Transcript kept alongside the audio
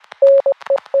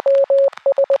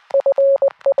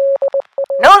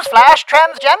Newsflash,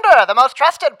 transgender, the most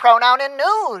trusted pronoun in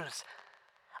news.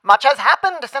 Much has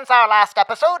happened since our last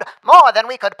episode, more than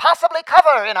we could possibly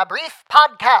cover in a brief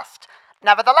podcast.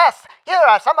 Nevertheless, here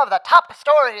are some of the top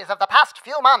stories of the past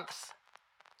few months.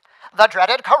 The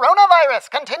dreaded coronavirus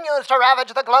continues to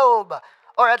ravage the globe,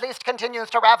 or at least continues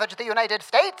to ravage the United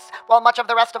States, while much of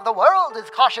the rest of the world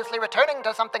is cautiously returning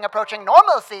to something approaching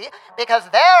normalcy because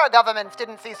their governments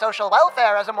didn't see social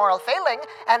welfare as a moral failing,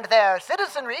 and their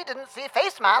citizenry didn't see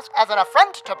face masks as an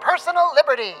affront to personal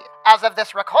liberty. As of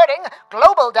this recording,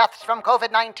 global deaths from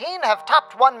COVID-19 have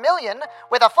topped 1 million,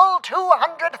 with a full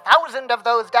 200,000 of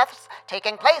those deaths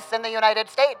taking place in the United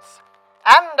States.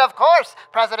 And, of course,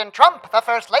 President Trump, the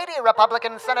First Lady,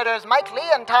 Republican Senators Mike Lee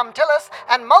and Tom Tillis,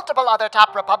 and multiple other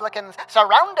top Republicans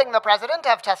surrounding the president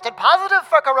have tested positive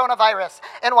for coronavirus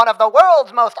in one of the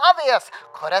world's most obvious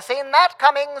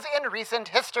could-have-seen-that-comings in recent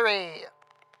history.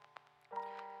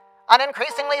 An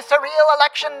increasingly surreal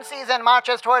election season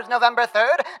marches towards November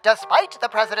 3rd, despite the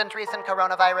president's recent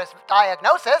coronavirus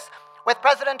diagnosis, with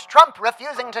President Trump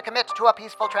refusing to commit to a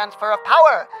peaceful transfer of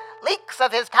power, leaks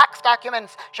of his tax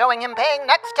documents showing him paying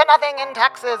next to nothing in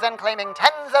taxes and claiming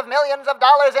tens of millions of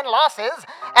dollars in losses,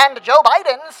 and Joe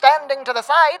Biden standing to the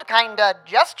side, kinda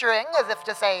gesturing as if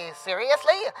to say,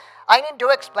 seriously? I need to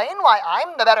explain why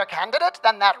I'm the better candidate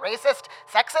than that racist,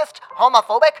 sexist,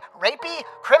 homophobic, rapey,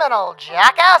 criminal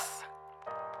jackass?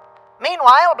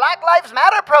 Meanwhile, Black Lives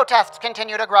Matter protests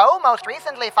continue to grow, most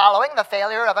recently following the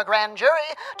failure of a grand jury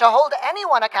to hold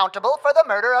anyone accountable for the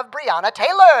murder of Breonna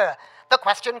Taylor. The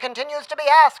question continues to be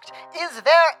asked, is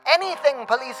there anything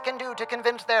police can do to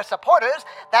convince their supporters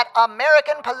that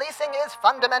American policing is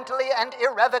fundamentally and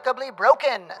irrevocably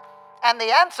broken? And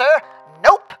the answer,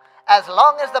 nope. As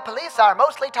long as the police are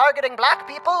mostly targeting black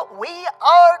people, we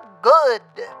are good.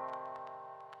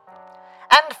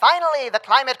 And finally, the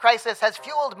climate crisis has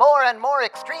fueled more and more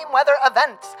extreme weather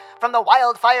events, from the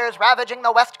wildfires ravaging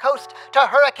the West Coast to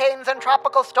hurricanes and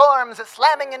tropical storms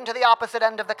slamming into the opposite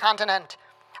end of the continent.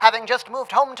 Having just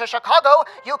moved home to Chicago,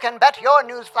 you can bet your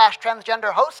Newsflash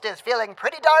transgender host is feeling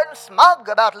pretty darn smug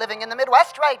about living in the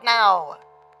Midwest right now.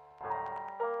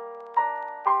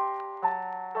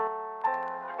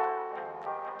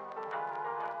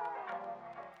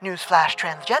 Newsflash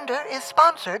Transgender is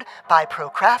sponsored by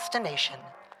procrastination.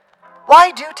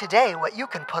 Why do today what you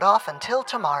can put off until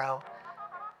tomorrow?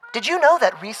 Did you know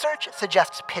that research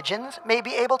suggests pigeons may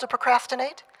be able to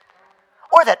procrastinate?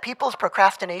 Or that people's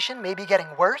procrastination may be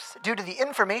getting worse due to the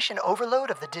information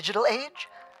overload of the digital age?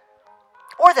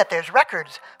 Or that there's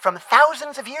records from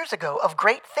thousands of years ago of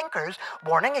great thinkers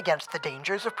warning against the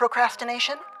dangers of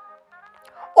procrastination?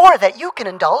 Or that you can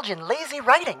indulge in lazy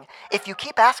writing if you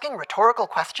keep asking rhetorical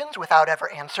questions without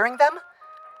ever answering them?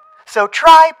 So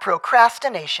try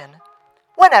procrastination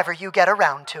whenever you get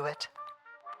around to it.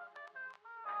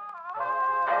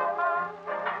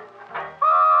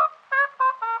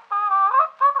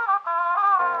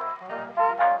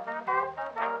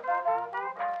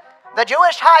 The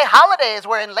Jewish high holidays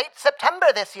were in late September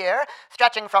this year,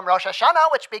 stretching from Rosh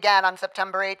Hashanah, which began on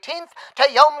September 18th,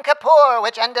 to Yom Kippur,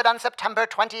 which ended on September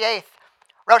 28th.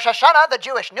 Rosh Hashanah, the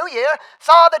Jewish New Year,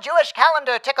 saw the Jewish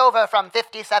calendar tick over from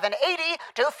 5780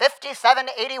 to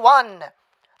 5781.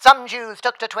 Some Jews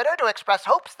took to Twitter to express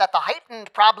hopes that the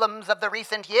heightened problems of the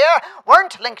recent year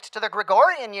weren't linked to the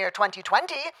Gregorian year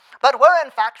 2020, but were in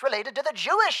fact related to the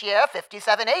Jewish year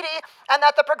 5780, and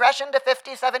that the progression to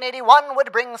 5781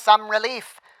 would bring some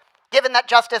relief. Given that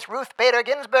Justice Ruth Bader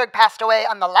Ginsburg passed away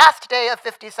on the last day of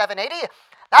 5780,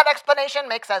 that explanation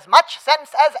makes as much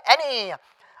sense as any.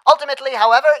 Ultimately,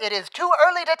 however, it is too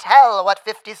early to tell what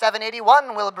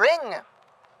 5781 will bring.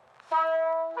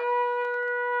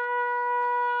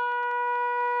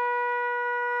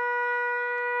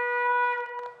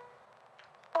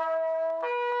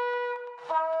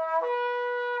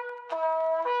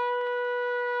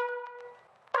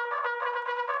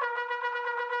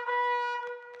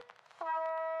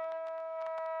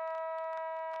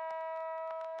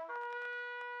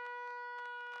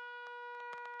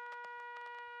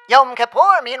 Yom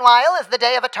Kippur, meanwhile, is the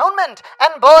Day of Atonement,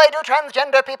 and boy do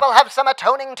transgender people have some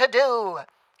atoning to do.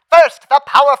 First, the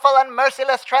powerful and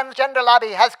merciless transgender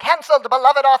lobby has cancelled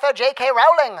beloved author J.K.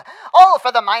 Rowling, all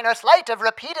for the minor slight of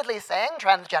repeatedly saying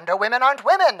transgender women aren't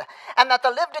women, and that the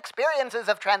lived experiences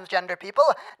of transgender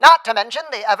people, not to mention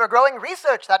the ever-growing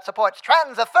research that supports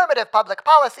trans-affirmative public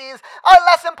policies, are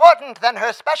less important than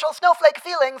her special snowflake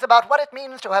feelings about what it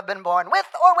means to have been born with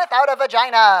or without a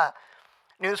vagina.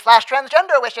 Newsflash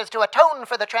Transgender wishes to atone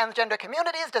for the transgender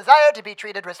community's desire to be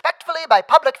treated respectfully by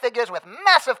public figures with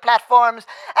massive platforms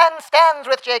and stands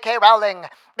with J.K. Rowling,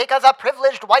 because a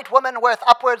privileged white woman worth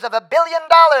upwards of $1 billion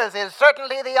is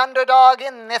certainly the underdog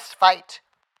in this fight.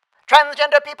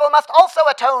 Transgender people must also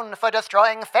atone for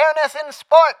destroying fairness in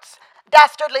sports.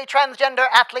 Dastardly transgender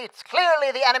athletes,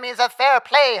 clearly the enemies of fair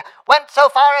play, went so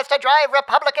far as to drive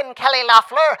Republican Kelly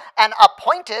Loeffler, an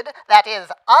appointed, that is,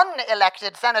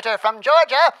 unelected senator from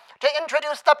Georgia, to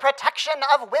introduce the Protection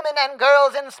of Women and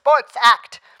Girls in Sports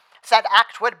Act. Said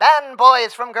act would ban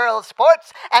boys from girls'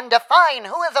 sports and define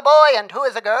who is a boy and who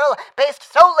is a girl based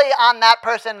solely on that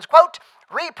person's, quote,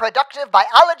 reproductive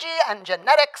biology and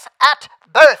genetics at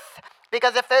birth.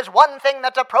 Because if there's one thing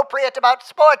that's appropriate about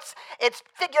sports, it's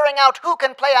figuring out who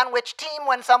can play on which team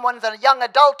when someone's a young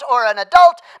adult or an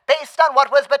adult based on what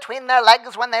was between their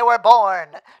legs when they were born.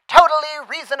 Totally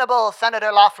reasonable,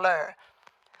 Senator Loeffler.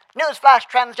 Newsflash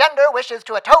Transgender wishes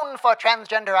to atone for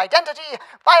transgender identity,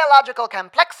 biological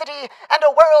complexity, and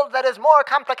a world that is more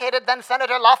complicated than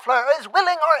Senator Loeffler is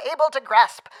willing or able to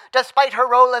grasp, despite her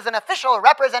role as an official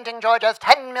representing Georgia's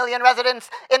 10 million residents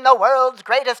in the world's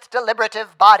greatest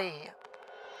deliberative body.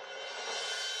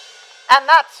 And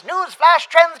that's Newsflash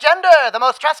Transgender, the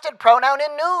most trusted pronoun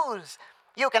in news.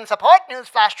 You can support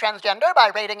Newsflash Transgender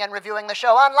by rating and reviewing the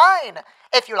show online.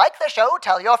 If you like the show,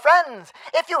 tell your friends.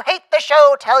 If you hate the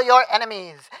show, tell your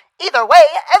enemies. Either way,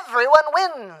 everyone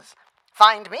wins.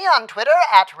 Find me on Twitter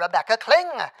at Rebecca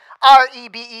Kling,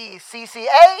 REBECCAKLING.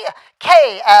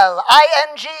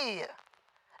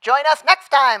 Join us next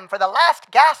time for the last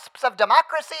gasps of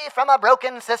democracy from a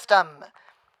broken system.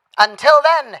 Until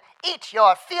then, eat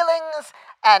your feelings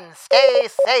and stay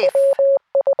safe.